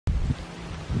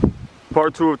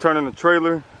Part 2 of turning the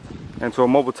trailer into a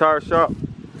mobile tire shop.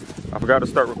 I forgot to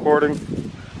start recording,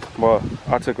 but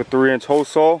I took a 3-inch hose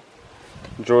saw,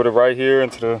 drilled it right here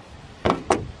into the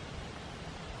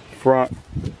front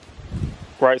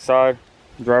right side,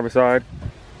 driver's side,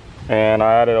 and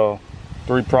I added a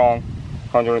 3-prong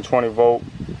 120 volt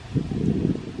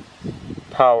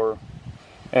power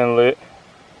inlet.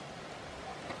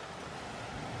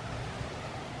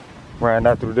 Ran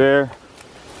that through there.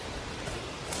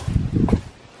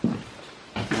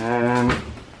 And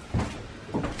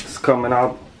it's coming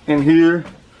out in here.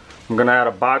 I'm gonna add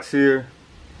a box here.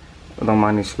 I don't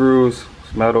mind these screws.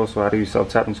 It's metal, so I do use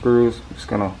self-tapping screws. I'm just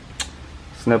gonna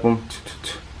snip them.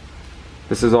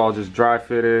 This is all just dry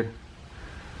fitted.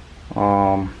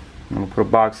 I'm gonna put a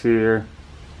box here,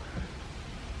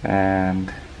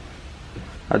 and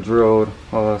I drilled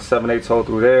a 7/8 hole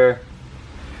through there,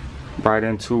 right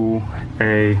into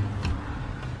a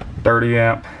 30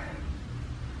 amp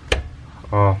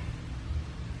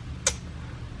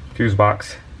fuse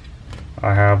box.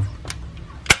 I have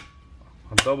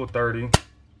a double 30,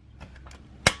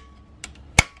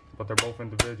 but they're both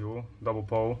individual, double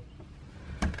pole.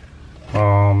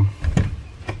 And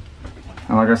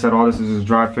like I said, all this is just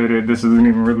dry fitted. This isn't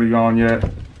even really on yet.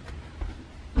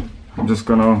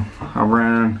 I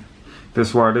ran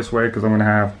this wire this way because I'm gonna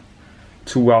have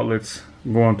 2 outlets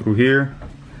going through here,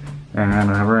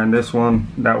 and I ran this one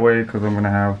that way because I'm gonna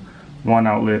have 1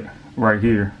 outlet right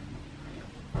here,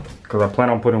 because I plan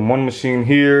on putting 1 machine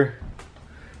here,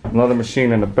 another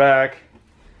machine in the back,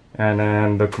 and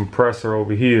then the compressor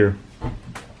over here.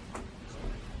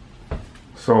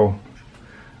 So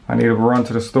I need to run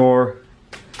to the store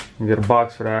and get a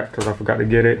box for that because I forgot to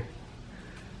get it.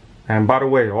 And by the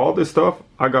way, all this stuff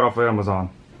I got off of Amazon.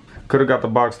 Could have got the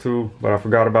box too, but I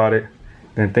forgot about it,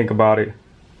 didn't think about it.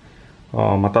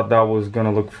 I thought that was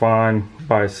gonna look fine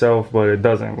by itself, but it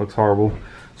doesn't. It looks horrible.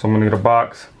 So I'm gonna need a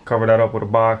box, cover that up with a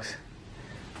box.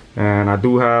 And I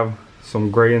do have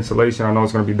some gray insulation. I know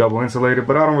it's gonna be double insulated,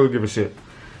 but I don't really give a shit.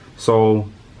 So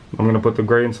I'm gonna put the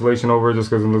gray insulation over it just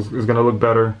because it's gonna look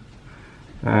better.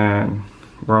 And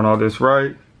run all this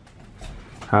right.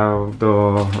 Have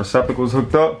the receptacles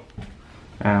hooked up,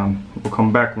 and we'll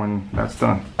come back when that's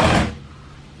done.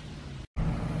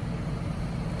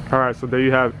 All right, so there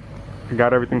you have it. I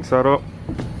got everything set up.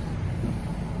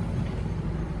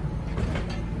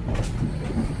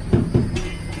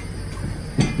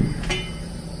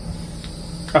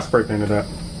 I spray painted that.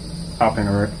 I'll paint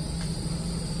it right.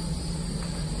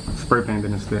 Spray paint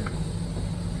didn't stick.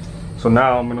 So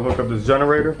now I'm gonna hook up this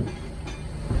generator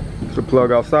to the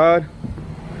plug outside.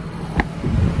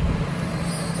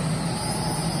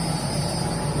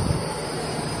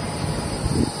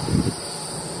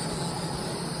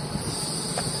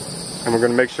 And we're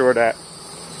gonna make sure that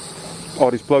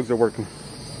all these plugs are working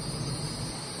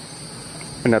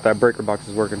and that breaker box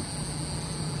is working.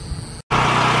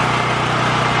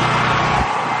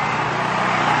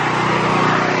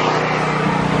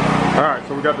 Alright,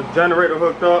 so we got the generator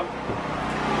hooked up.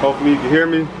 Hopefully you can hear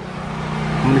me.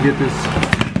 I'm gonna get this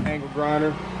angle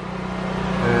grinder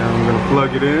and I'm gonna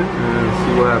plug it in and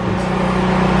see what happens.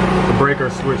 The breaker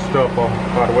switched up,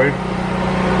 by the way.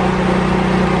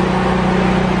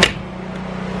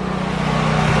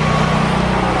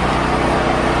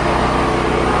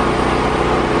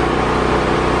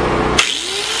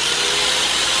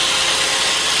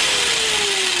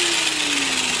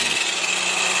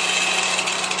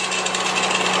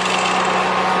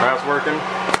 Working,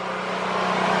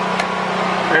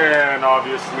 and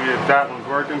obviously if that one's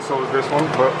working, so is this one,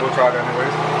 but we'll try it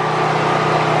anyways.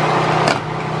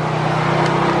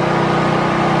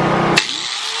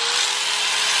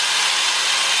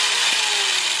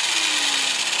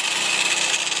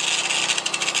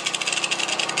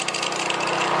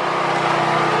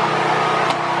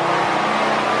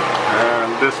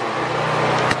 And this one.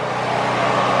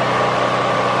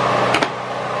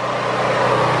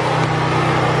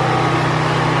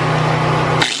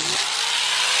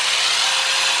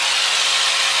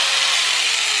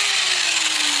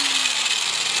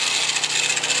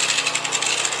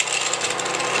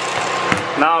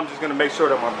 Now I'm just gonna make sure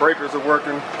that my breakers are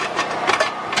working.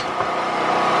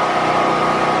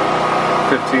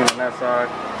 15 on that side.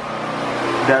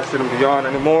 That shouldn't be on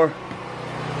anymore.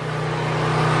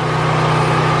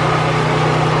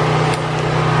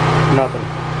 Nothing.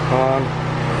 On.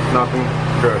 Nothing.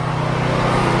 Good.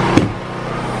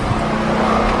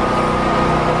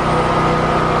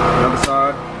 Another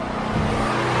side.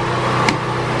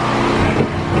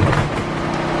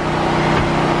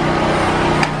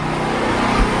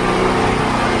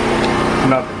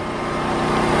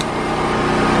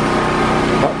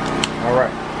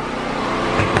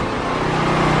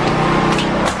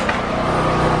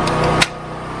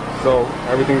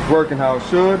 everything's working how it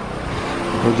should.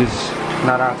 We'll just,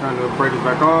 now that I turn the breakers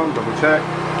back on, double check.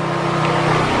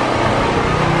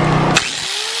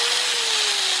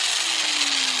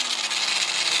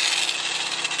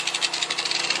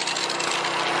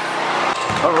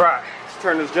 Alright, let's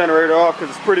turn this generator off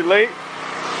because it's pretty late.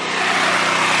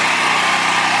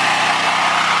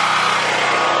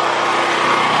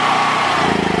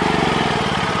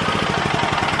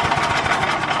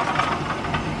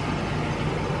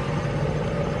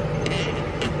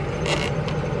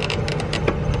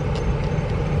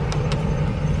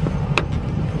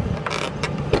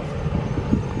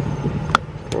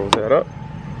 Close that up.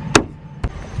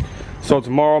 So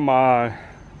tomorrow my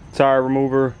tire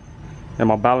remover and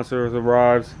my balancer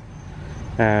arrives,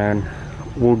 and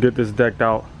we'll get this decked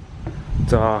out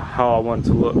to how I want it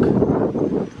to look.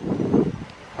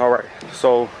 All right,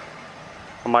 so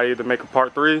I might either make a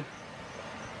part 3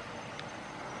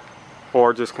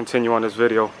 or just continue on this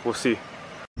video. We'll see.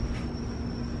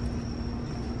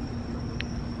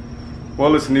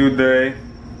 Well, it's a new day,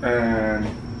 and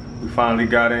we finally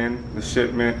got in the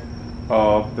shipment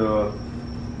of the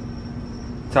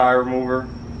tire remover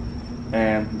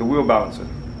and the wheel balancer.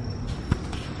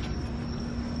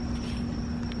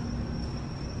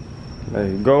 There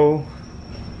you go.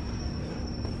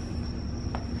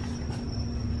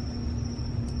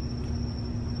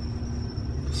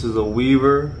 This is a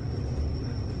Weaver.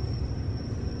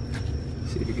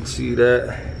 See if you can see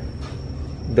that.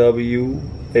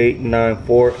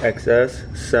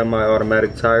 W894XS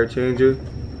semi-automatic tire changer.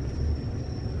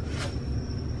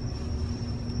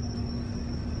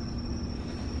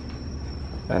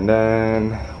 And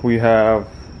then we have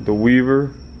the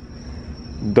Weaver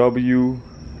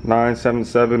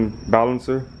W977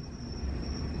 balancer.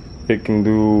 It can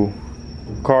do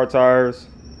car tires,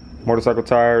 motorcycle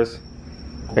tires,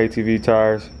 ATV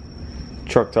tires,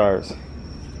 truck tires.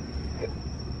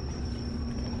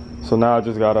 So now I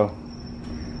just gotta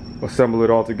assemble it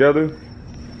all together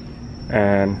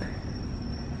and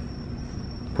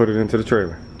put it into the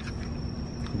trailer.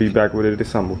 Be back with it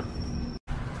assembled.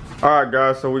 Alright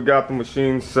guys, so we got the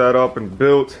machine set up and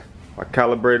built. I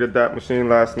calibrated that machine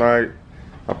last night.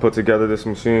 I put together this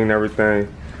machine, everything.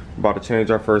 About to change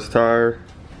our first tire.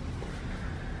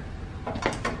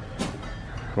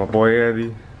 My boy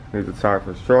Andy needs a tire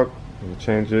for his truck. I'm gonna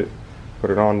change it, put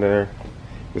it on there.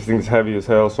 This thing's heavy as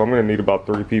hell, so I'm gonna need about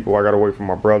 3 people. I gotta wait for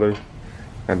my brother,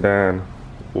 and then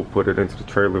we'll put it into the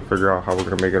trailer, figure out how we're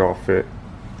gonna make it all fit.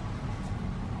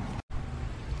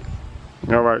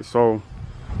 Alright, so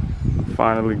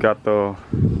finally got the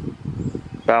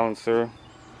balancer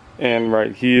in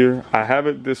right here. I have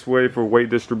it this way for weight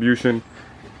distribution.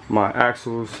 My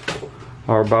axles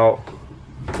are about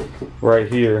right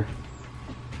here,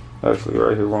 actually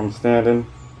right here where I'm standing,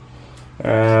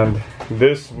 and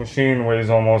this machine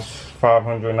weighs almost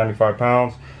 595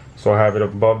 pounds, so I have it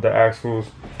above the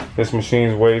axles. This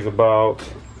machine weighs about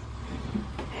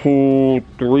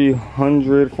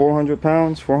 400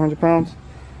 pounds,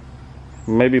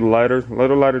 maybe lighter, a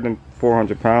little lighter than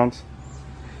 400 pounds.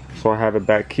 So I have it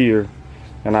back here,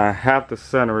 and I have to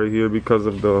center it here because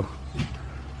of the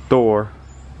door.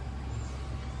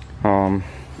 I'm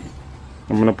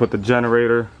gonna put the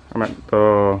generator,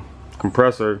 the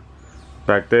compressor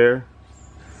back there,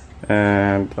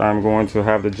 and I'm going to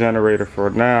have the generator for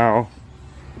now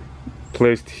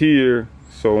placed here,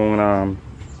 so when I'm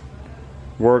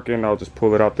working I'll just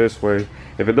pull it out this way.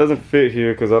 If it doesn't fit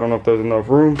here, because I don't know if there's enough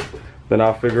room, then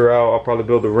I'll figure out, I'll probably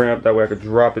build a ramp, that way I could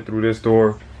drop it through this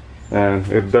door, and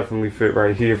it'll definitely fit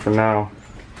right here for now.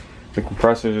 The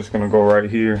compressor is just gonna go right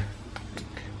here,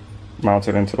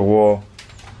 mounted into the wall.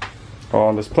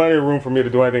 There's plenty of room for me to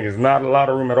do anything. It's not a lot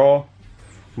of room at all,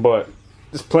 but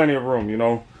there's plenty of room, you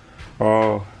know.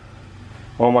 All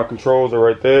my controls are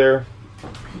right there.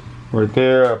 Right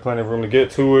there, I have plenty of room to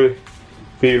get to it.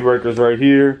 Speed breakers right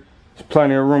here. There's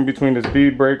plenty of room between the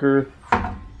speed breaker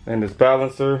and this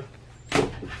balancer.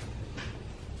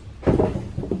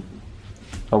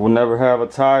 I will never have a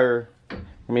tire.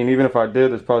 I mean, even if I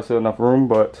did, there's probably still enough room,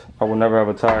 but I will never have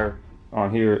a tire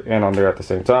on here and on there at the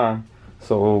same time.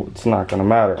 So it's not gonna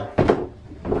matter.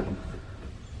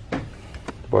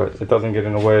 But it doesn't get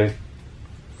in the way.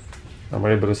 I'm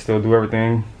able to still do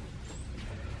everything.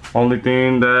 Only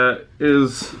thing that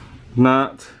is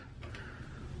not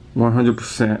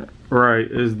 100%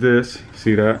 right is this.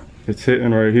 See that? It's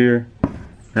hitting right here.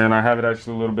 And I have it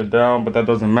actually a little bit down, but that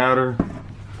doesn't matter,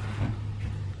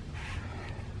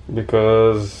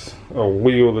 because a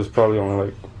wheel is probably only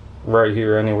like right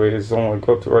here anyway. It's only like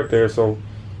up to right there. So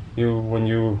when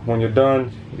you're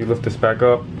done, you lift this back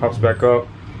up, pops back up,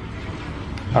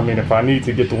 I mean, if I need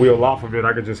to get the wheel off of it,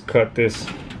 I could just cut this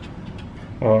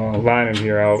lining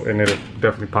here out and it'll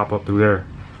definitely pop up through there.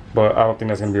 But I don't think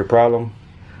that's gonna be a problem.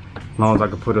 As long as I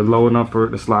can put it low enough for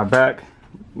it to slide back,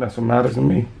 that's what matters to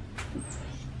me.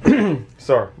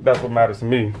 Sorry, that's what matters to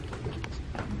me.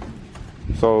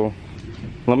 So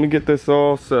let me get this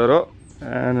all set up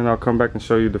and then I'll come back and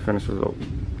show you the finished result.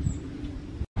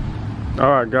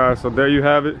 Alright guys, so there you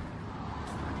have it.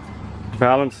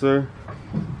 Balancer,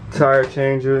 tire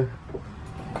changer,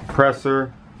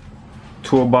 compressor,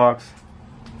 toolbox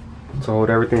to hold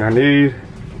everything I need.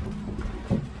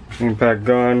 Impact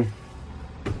gun,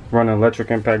 running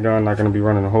electric impact gun, not going to be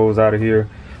running the hose out of here.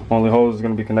 Only hose is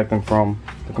going to be connecting from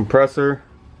the compressor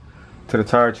to the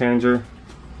tire changer.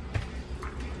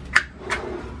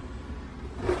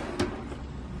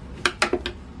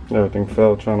 Everything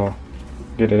fell trying to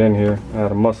get it in here. I had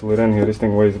to muscle it in here. This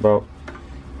thing weighs about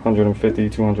 150,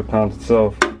 200 pounds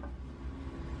itself.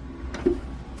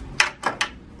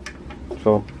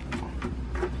 So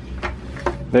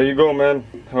there you go, man.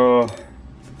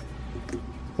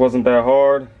 Wasn't that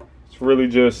hard. It's really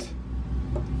just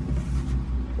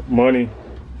money,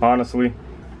 honestly.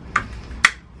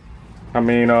 I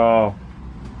mean,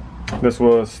 this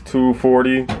was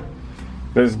 $240.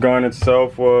 This gun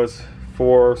itself was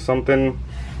for something.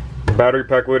 Battery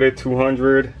pack with it,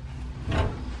 $200.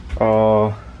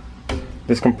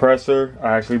 This compressor,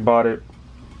 I actually bought it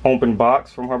open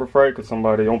box from Harbor Freight because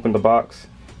somebody opened the box,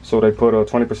 so they put a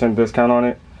 20% discount on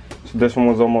it. So this one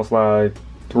was almost like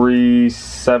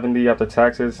 $370 after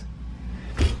taxes.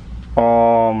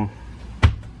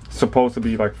 Supposed to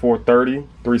be like $430,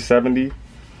 $370.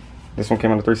 This one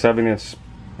came out at $370. It's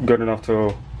good enough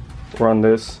to run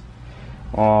this.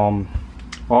 All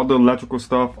the electrical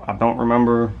stuff, I don't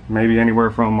remember, maybe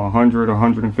anywhere from 100 or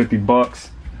 150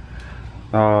 bucks.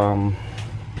 The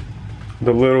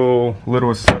little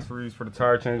accessories for the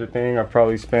tire changer thing, I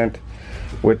probably spent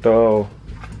with all,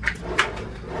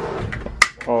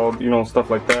 you know, stuff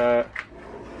like that.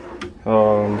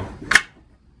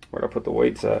 Where'd I put the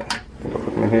weights at? I think I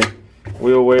put them in here.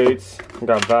 Wheel weights,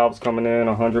 got valves coming in,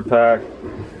 100 pack,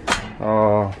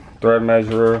 thread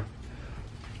measurer,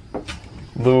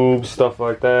 lube, stuff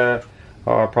like that.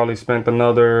 I probably spent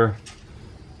another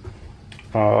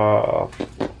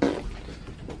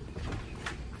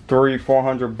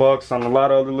 $300-400 bucks on a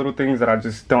lot of other little things that I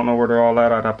just don't know where they're all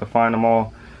at. I'd have to find them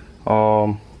all.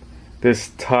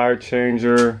 This tire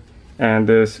changer and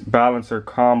this balancer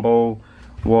combo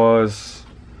was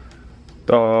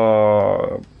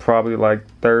probably like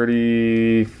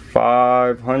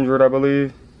 $3,500, I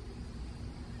believe.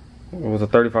 It was a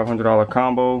 $3,500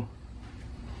 combo.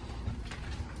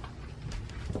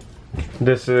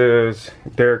 This is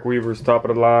Derek Weaver's top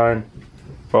of the line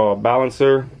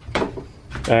balancer,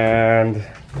 and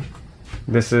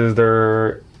this is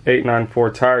their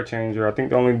 894 tire changer. I think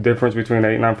the only difference between the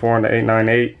 894 and the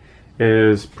 898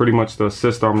 is pretty much the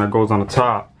assist arm that goes on the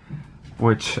top,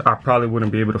 which I probably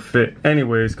wouldn't be able to fit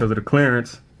anyways because of the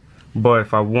clearance, but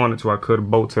if I wanted to, I could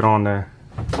have bolted on there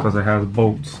because it has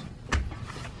bolts.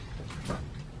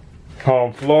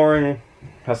 Flooring,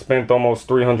 I spent almost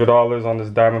 $300 on this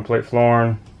diamond plate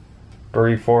flooring,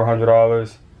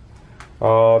 $400.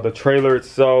 The trailer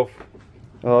itself,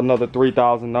 another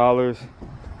 $3,000.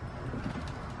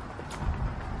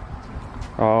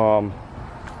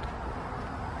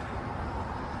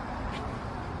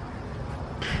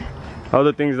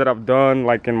 Other things that I've done,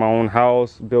 like in my own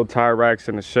house, build tire racks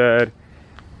in the shed.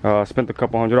 Spent a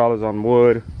couple $100 on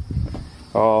wood.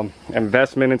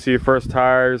 Investment into your first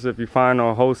tires. If you find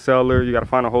a wholesaler, you got to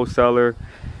find a wholesaler.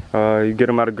 You get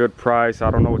them at a good price. I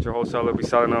don't know what your wholesaler will be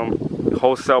selling them.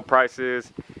 Wholesale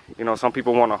prices, you know, some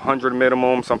people want 100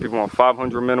 minimum, some people want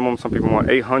 500 minimum, some people want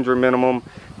 800 minimum.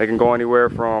 They can go anywhere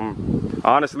from,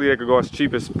 honestly, they could go as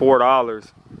cheap as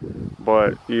 $4,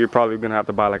 but you're probably gonna have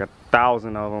to buy like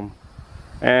 1,000 of them.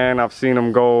 And I've seen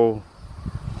them go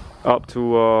up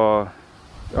to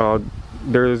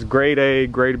there's grade A,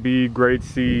 grade B, grade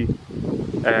C,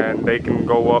 and they can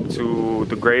go up to,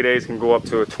 the grade A's can go up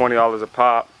to $20 a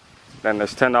pop. Then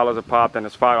there's $10 a pop, then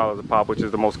there's $5 a pop, which is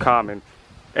the most common.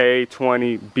 A,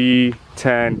 20, B,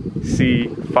 10, C,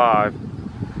 5.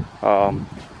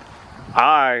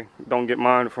 I don't get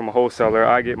mine from a wholesaler,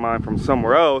 I get mine from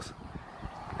somewhere else,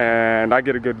 and I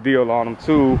get a good deal on them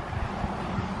too,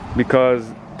 because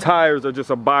tires are just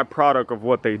a byproduct of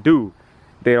what they do.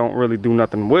 They don't really do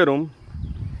nothing with them.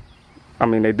 I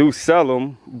mean, they do sell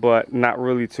them, but not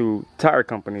really to tire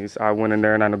companies. I went in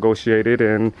there and I negotiated,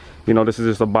 and you know, this is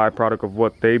just a byproduct of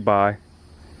what they buy,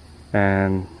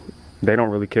 and they don't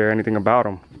really care anything about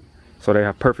them. So they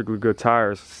have perfectly good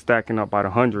tires stacking up by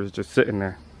the hundreds, just sitting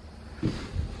there.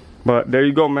 But there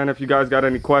you go, man. If you guys got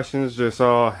any questions, just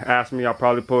ask me. I'll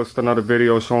probably post another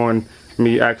video showing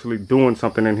me actually doing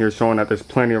something in here, showing that there's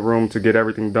plenty of room to get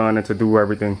everything done and to do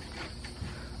everything.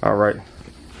 All right.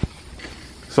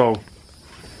 So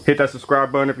hit that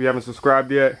subscribe button if you haven't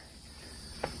subscribed yet.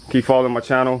 Keep following my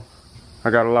channel. I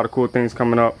got a lot of cool things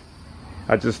coming up.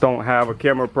 I just don't have a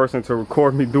camera person to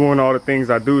record me doing all the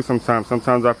things I do sometimes.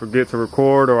 Sometimes I forget to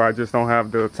record, or I just don't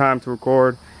have the time to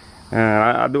record. And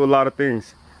I do a lot of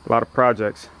things, a lot of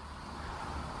projects.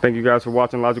 Thank you guys for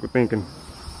watching Logical Thinking.